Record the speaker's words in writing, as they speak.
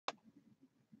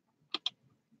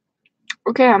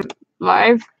Okay, I'm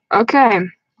live. Okay.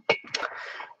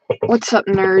 What's up,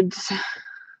 nerds?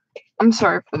 I'm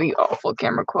sorry for the awful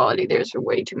camera quality. There's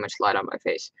way too much light on my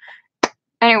face.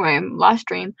 Anyway, last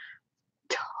stream.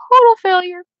 Total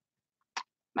failure.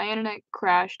 My internet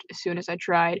crashed as soon as I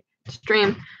tried to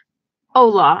stream.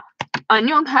 Hola.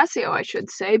 Annyeonghaseyo, I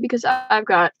should say, because I've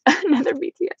got another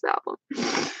BTS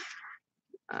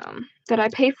album that I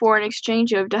pay for in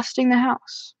exchange of dusting the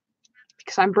house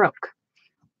because I'm broke.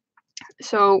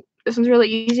 So this one's really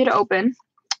easy to open.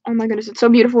 Oh my goodness, it's so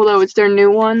beautiful though. It's their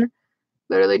new one,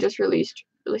 literally just released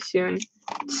really soon.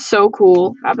 It's so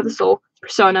cool. Map of the Soul,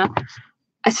 Persona.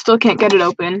 I still can't get it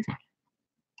open.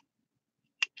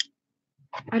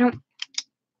 I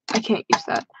can't use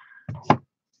that.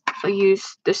 I'll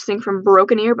use this thing from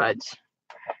Broken Earbuds.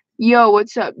 Yo,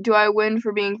 what's up? Do I win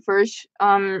for being first?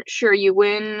 Sure, you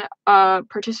win a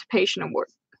participation award.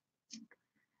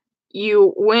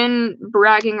 You win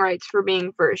bragging rights for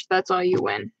being first. That's all you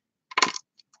win.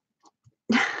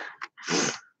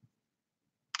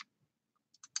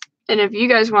 And if you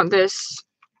guys want this,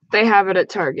 they have it at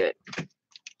Target.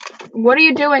 What are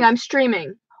you doing? I'm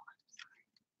streaming.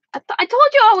 I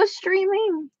told you I was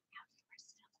streaming.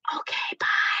 Okay, bye.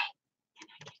 Can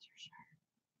I get your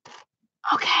shirt?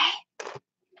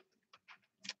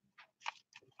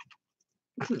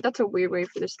 Okay. That's a weird way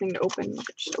for this thing to open. Look,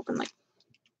 it just open like.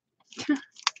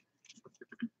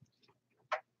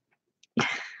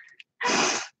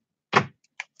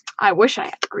 I wish I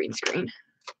had a green screen.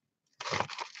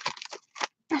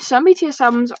 Some BTS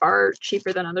albums are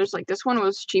cheaper than others. Like this one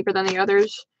was cheaper than the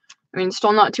others. I mean,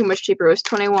 still not too much cheaper. It was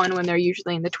 21 when they're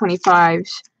usually in the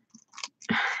 25s.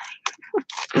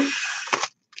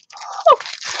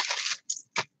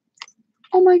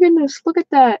 Oh my goodness, look at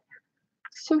that.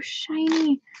 So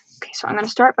shiny. Okay, so I'm going to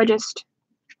start by just...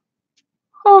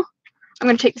 I'm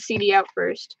going to take the CD out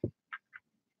first.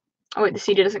 Oh wait, the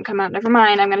CD doesn't come out. Never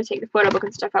mind. I'm going to take the photo book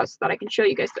and stuff out so that I can show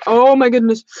you guys. Oh my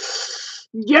goodness.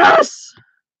 Yes!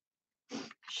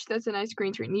 That's a nice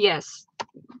green screen. Yes.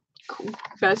 Cool.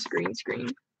 Best green screen.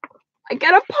 I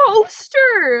get a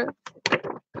poster!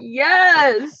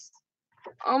 Yes!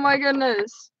 Oh my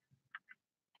goodness.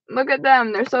 Look at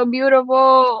them. They're so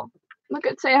beautiful. Look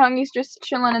at Taehyung. He's just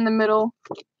chilling in the middle.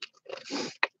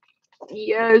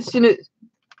 Yes, and it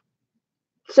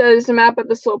says the map of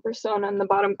the Soul Persona in the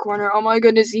bottom corner. Oh my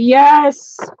goodness,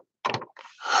 yes!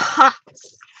 Ha!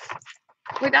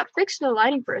 Wait, that fixed the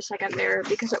lighting for a second there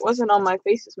because it wasn't on my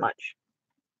face as much.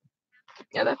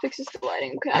 Yeah, that fixes the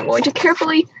lighting. Okay, I'm going to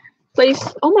carefully place...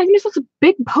 Oh my goodness, that's a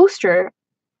big poster.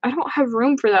 I don't have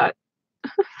room for that.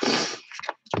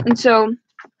 And so...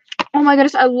 Oh my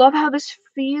goodness, I love how this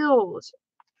feels.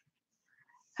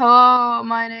 Hello,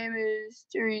 my name is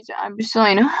Teresa. I'm just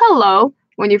saying hello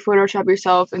when you Photoshop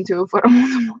yourself into a photo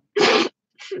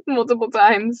multiple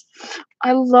times.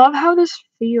 I love how this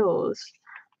feels.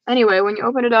 Anyway, when you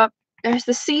open it up, there's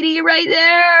the CD right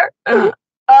there.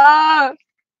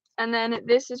 And then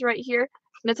this is right here,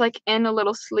 and it's like in a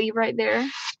little sleeve right there.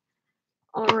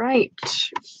 All right.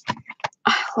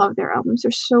 I love their albums.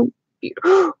 They're so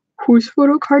beautiful. Whose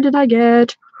photo card did I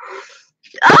get?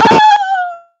 Oh!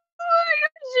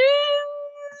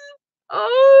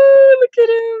 Oh, look at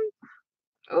him.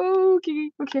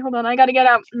 Okay, hold on. I gotta get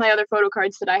out my other photo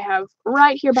cards that I have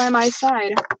right here by my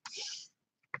side.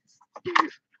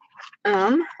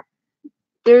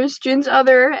 There's Jin's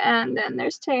other, and then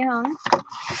there's Taehyung.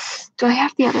 Do I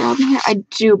have the other album here? I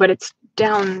do, but it's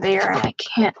down there, and I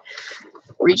can't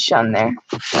reach down there.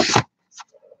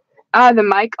 The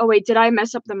mic. Oh, wait, did I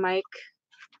mess up the mic?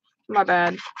 My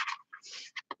bad.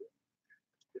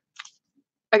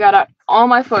 I got out all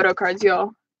my photo cards,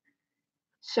 y'all.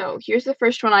 So, here's the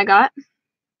first one I got.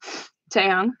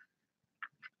 Taehyung.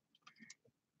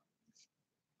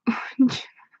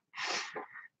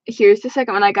 Here's the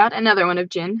second one I got. Another one of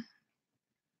Jin.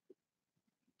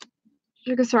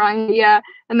 Yeah.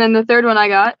 And then the third one I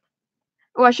got.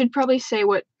 Oh, I should probably say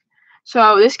what.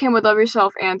 So, this came with Love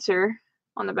Yourself Answer.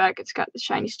 On the back, it's got the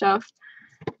shiny stuff.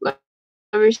 Love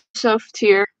Yourself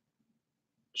Tear.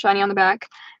 Shiny on the back.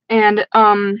 And,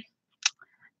 The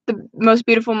Most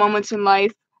Beautiful Moments in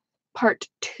Life, Part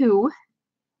 2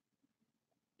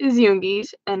 is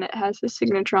Yoongi's, and it has his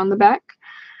signature on the back.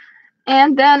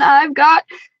 And then I've got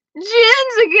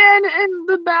Jin's again in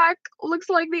the back. Looks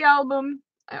like the album.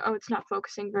 Oh, it's not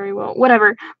focusing very well.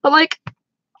 Whatever. But, like,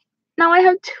 now I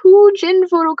have 2 Jin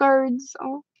photo cards.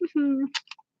 Oh.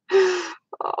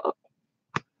 Oh.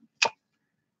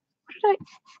 What did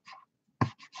I...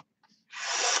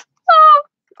 Oh.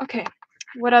 Okay.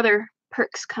 What other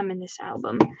perks come in this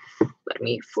album? Let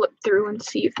me flip through and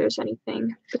see if there's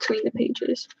anything between the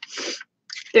pages.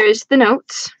 There's the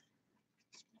notes.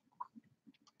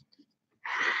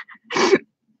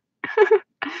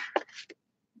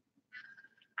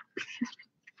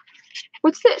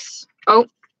 What's this? Oh,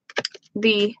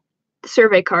 the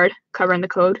survey card covering the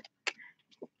code.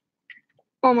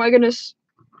 Oh my goodness.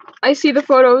 I see the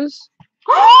photos.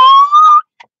 Oh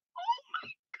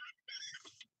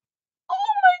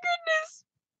my goodness.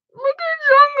 Look at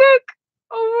Jungkook.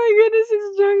 Oh my goodness,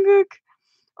 it's Jungkook.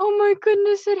 Oh my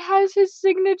goodness, it has his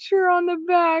signature on the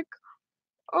back.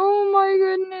 Oh my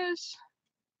goodness.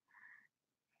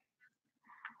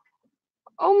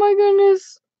 Oh my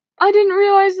goodness. I didn't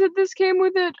realize that this came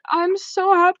with it. I'm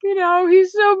so happy now.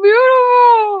 He's so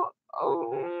beautiful.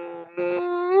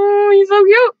 Oh, he's so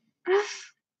cute.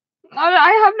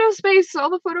 I have no space. All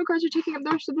the photo cards are taking up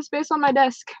the rest of the space on my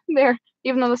desk. There.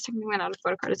 Even though this technically not a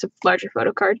photo card, it's a larger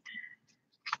photo card.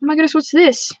 Oh my goodness, what's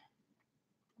this?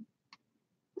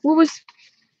 What was...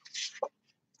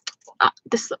 Ah,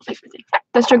 this little paper thing.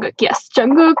 That's Jungkook. Yes,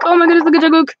 Jungkook. Oh my goodness, look at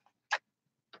Jungkook.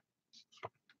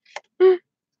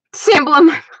 Sample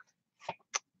him.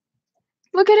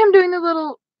 Look at him doing the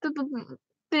little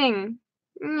thing.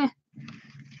 Jungkook.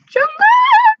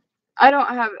 I don't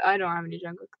have any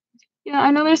Jungkook. Yeah,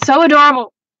 I know they're so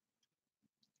adorable.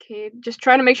 Okay, just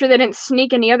trying to make sure they didn't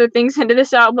sneak any other things into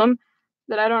this album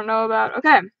that I don't know about.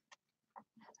 Okay.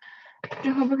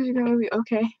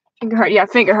 Okay. Finger heart. Yeah,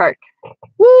 finger heart.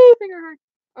 Woo, finger heart.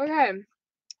 Okay.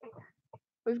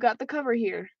 We've got the cover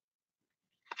here.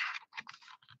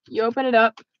 You open it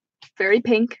up. Very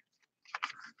pink.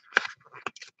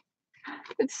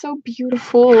 It's so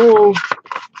beautiful.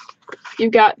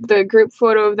 You've got the group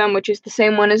photo of them, which is the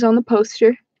same one as on the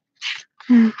poster.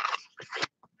 You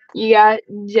got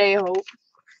J-Hope.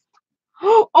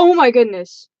 Oh my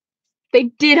goodness. They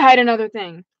did hide another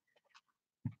thing.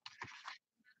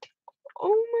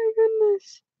 Oh my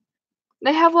goodness.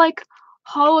 They have like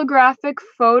holographic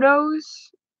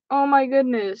photos. Oh my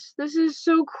goodness. This is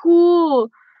so cool.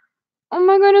 Oh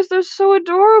my goodness, they're so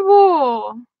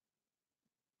adorable.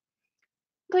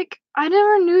 Like, I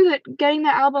never knew that getting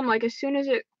the album, like, as soon as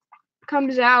it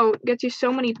comes out, gets you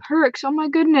so many perks. Oh my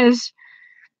goodness.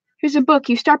 Here's a book.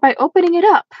 You start by opening it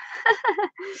up.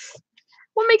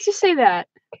 What makes you say that?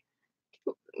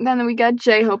 Then we got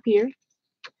J-Hope here.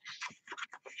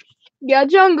 Got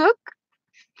Jungkook.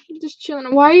 Just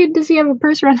chilling. Why does he have a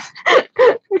purse around?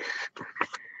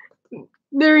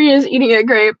 There he is eating a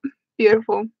grape.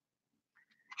 Beautiful.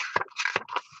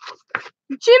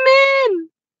 Jimin!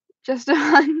 Just a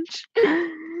hunch.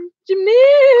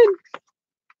 Jimin!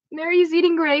 There he's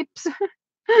eating grapes.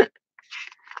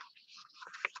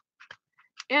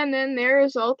 And then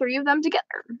there's all three of them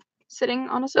together, sitting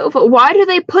on a sofa. Why do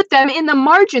they put them in the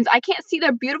margins? I can't see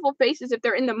their beautiful faces if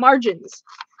they're in the margins.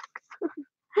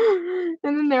 And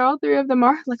then there all three of them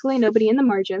are. Luckily, nobody in the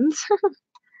margins.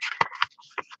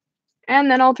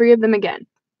 And then all three of them again.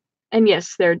 And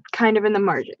yes, they're kind of in the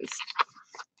margins.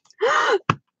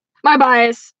 My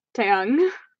bias,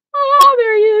 Taeyang. Oh,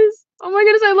 there he is. Oh my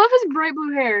goodness, I love his bright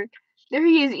blue hair. There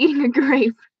he is eating a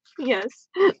grape. Yes.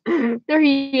 There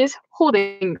he is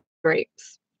holding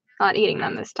grapes. Not eating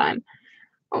them this time.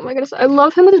 Oh my goodness, I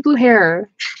love him with his blue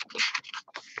hair.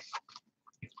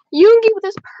 Yoongi with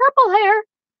his purple hair.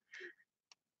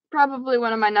 Probably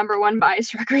one of my #1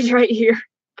 bias records right here.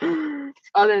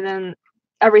 Other than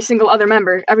every single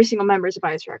member is a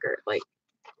bias record. Like,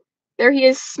 there he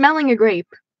is smelling a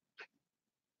grape.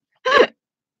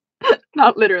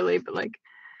 Not literally, but like,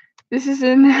 this is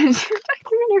in Jin!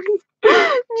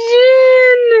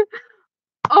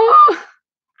 Oh!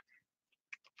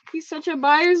 He's such a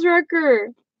bias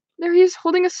wrecker. There he is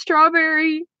holding a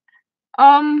strawberry.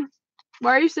 Why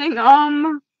are you saying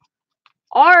RM?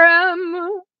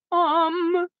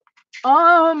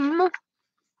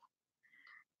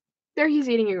 There he's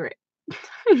eating a grape.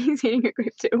 He's eating a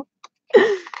grape too.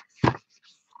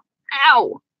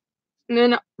 Ow! And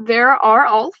then there are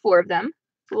all four of them.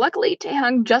 Luckily,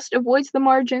 Taeyang just avoids the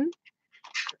margin.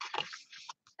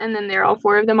 And then there all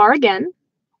four of them are again.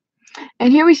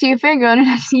 And here we see a finger on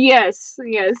it. Yes,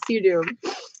 you do.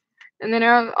 And then,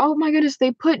 oh my goodness,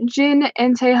 they put Jin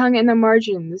and Taeyang in the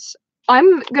margins.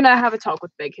 I'm gonna have a talk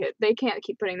with Big Hit. They can't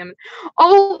keep putting them.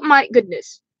 Oh my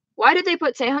goodness. Why did they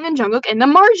put Taeyang and Jungkook in the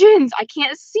margins? I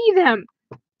can't see them.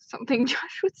 Something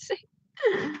Josh would say.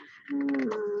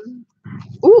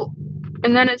 Ooh.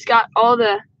 And then it's got all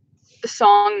the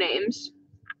song names.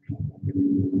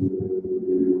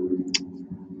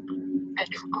 And,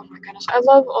 oh my goodness, I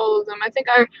love all of them. I think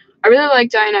I really like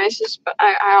Dionysus, but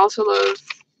I also love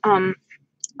I'm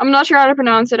not sure how to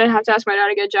pronounce it. I'd have to ask my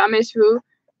dad again. Jamais Vu.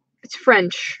 It's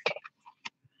French.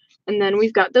 And then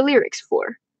we've got the lyrics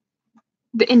for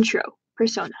the intro,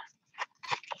 Persona.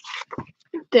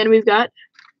 Then we've got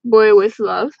Boy with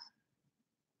Love.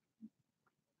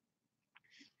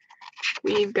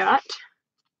 We've got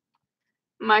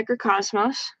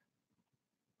Microcosmos.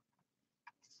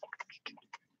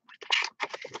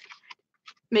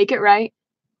 Make It Right.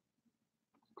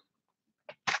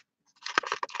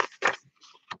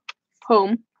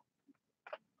 Home.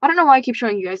 I don't know why I keep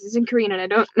showing you guys. It's in Korean, and I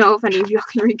don't know if any of y'all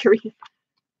can read Korean.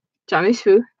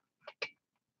 Jamisfu.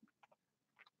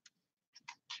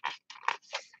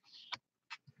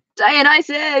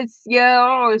 Dionysus!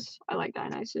 Yes! I like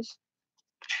Dionysus.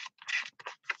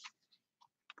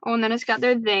 Oh, and then it's got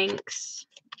their thanks.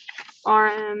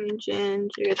 RM, Jin,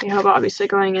 Jigga, Hub, obviously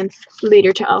going in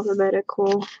leader to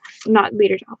alphabetical. Not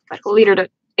leader to alphabetical, leader to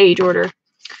age order.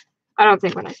 I don't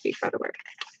think when I speak, by the way.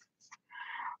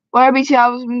 Why are BTS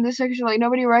albums in this section like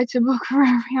nobody writes a book for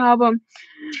every album?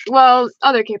 Well,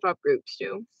 other K-pop groups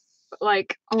do. But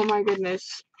like, oh my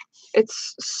goodness.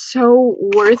 It's so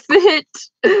worth it.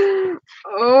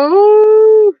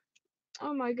 Oh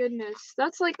my goodness.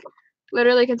 That's like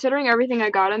literally, considering everything I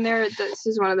got in there, this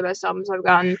is one of the best albums I've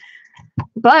gotten.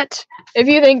 But if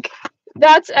you think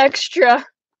that's extra,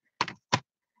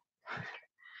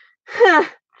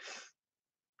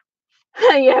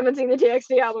 you haven't seen the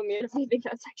TXT album yet if you think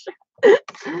that's extra.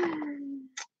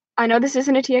 I know this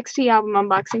isn't a TXT album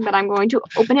unboxing, but I'm going to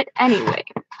open it anyway.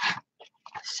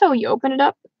 So you open it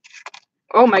up.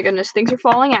 Oh my goodness, things are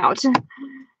falling out.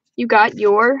 You got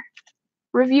your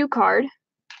review card.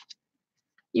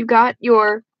 You got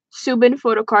your Subin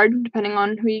photo card, depending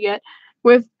on who you get,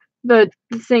 with the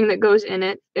thing that goes in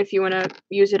it, if you want to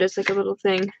use it as like a little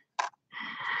thing.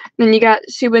 Then you got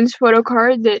Subin's photo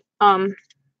card that, I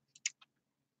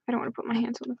don't want to put my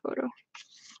hands on the photo.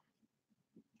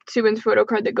 Subin's photo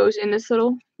card that goes in this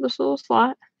little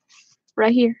slot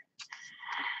right here.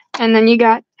 And then you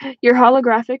got your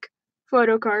holographic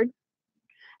photo card.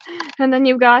 And then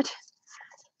you've got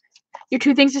your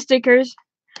two things of stickers.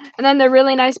 And then the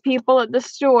really nice people at the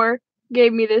store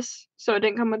gave me this, so it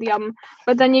didn't come with the album.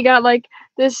 But then you got like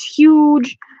this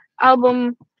huge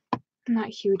album. Not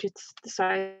huge, it's the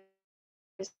size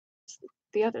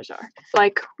the others are.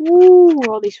 Like, woo,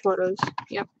 all these photos.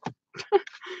 Yep.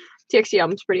 TXT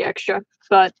album's pretty extra,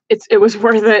 but it was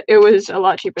worth it. It was a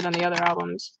lot cheaper than the other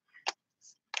albums.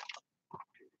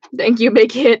 Thank you,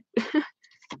 Big Hit.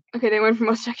 Okay, they went for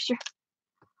most extra.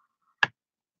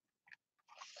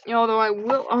 Although I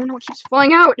will. Oh no, it keeps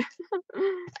falling out.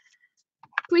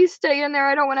 Please stay in there.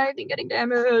 I don't want anything getting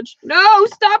damaged. No,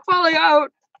 stop falling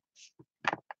out.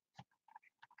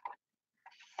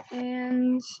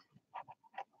 And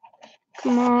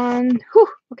come on. Whew.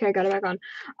 Okay, I got it back on.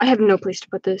 I have no place to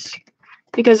put this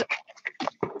because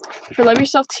for Love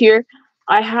Yourself Tier,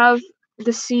 I have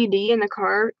the CD in the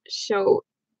car, so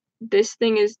this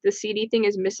thing is, the CD thing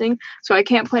is missing, so I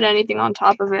can't put anything on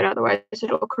top of it, otherwise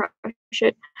it'll crush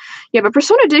it. Yeah, but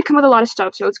Persona did come with a lot of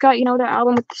stuff, so it's got, you know, the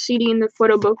album with the CD and the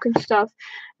photo book and stuff,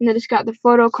 and then it's got the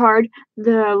photo card,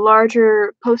 the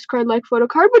larger postcard-like photo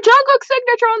card with Jungkook's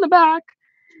signature on the back,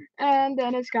 and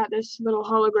then it's got this little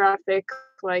holographic,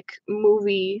 like,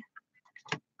 movie,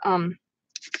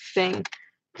 thing.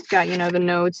 It's got, you know, the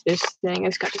notes, this thing,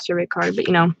 it's got the survey card, but,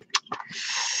 you know,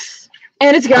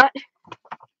 and it's got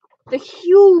the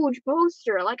huge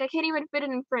poster. Like, I can't even fit it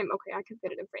in frame. Okay, I can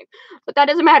fit it in frame, but that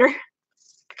doesn't matter.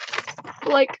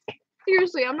 Like,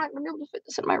 seriously, I'm not gonna be able to fit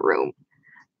this in my room.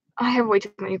 I have way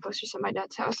too many posters at my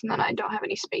dad's house, and then I don't have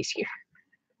any space here.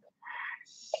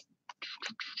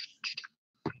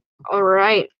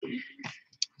 Alright.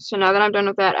 So now that I'm done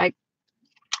with that,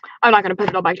 I'm not gonna put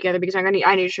it all back together because I need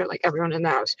to show, like, everyone in the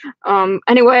house.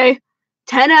 Anyway,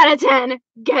 10 out of 10,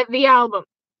 get the album.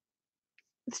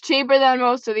 It's cheaper than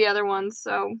most of the other ones,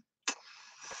 so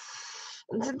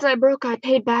since I broke, I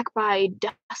paid back by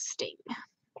dusting.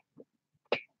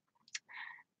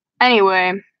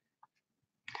 Anyway,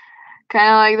 kind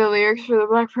of like the lyrics for the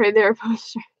Black Parade there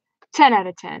poster. 10 out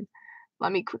of 10.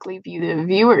 Let me quickly view the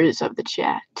viewers of the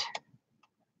chat.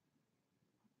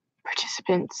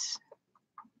 Participants.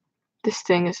 This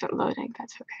thing isn't loading.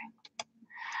 That's okay.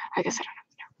 I guess I don't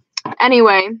know.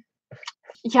 Anyway,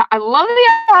 yeah, I love the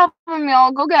album,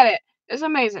 y'all. Go get it. It's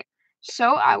amazing.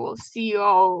 So I will see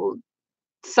y'all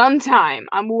sometime.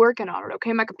 I'm working on it,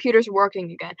 okay? My computer's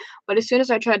working again. But as soon as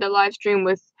I tried to live stream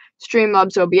with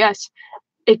Streamlabs OBS,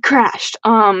 it crashed.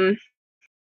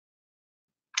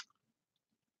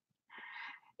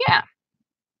 Yeah.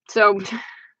 So,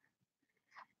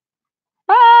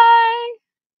 bye!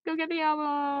 Go get the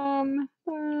album.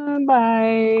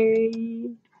 Bye.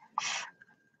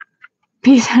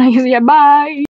 Peace out. Yeah, bye.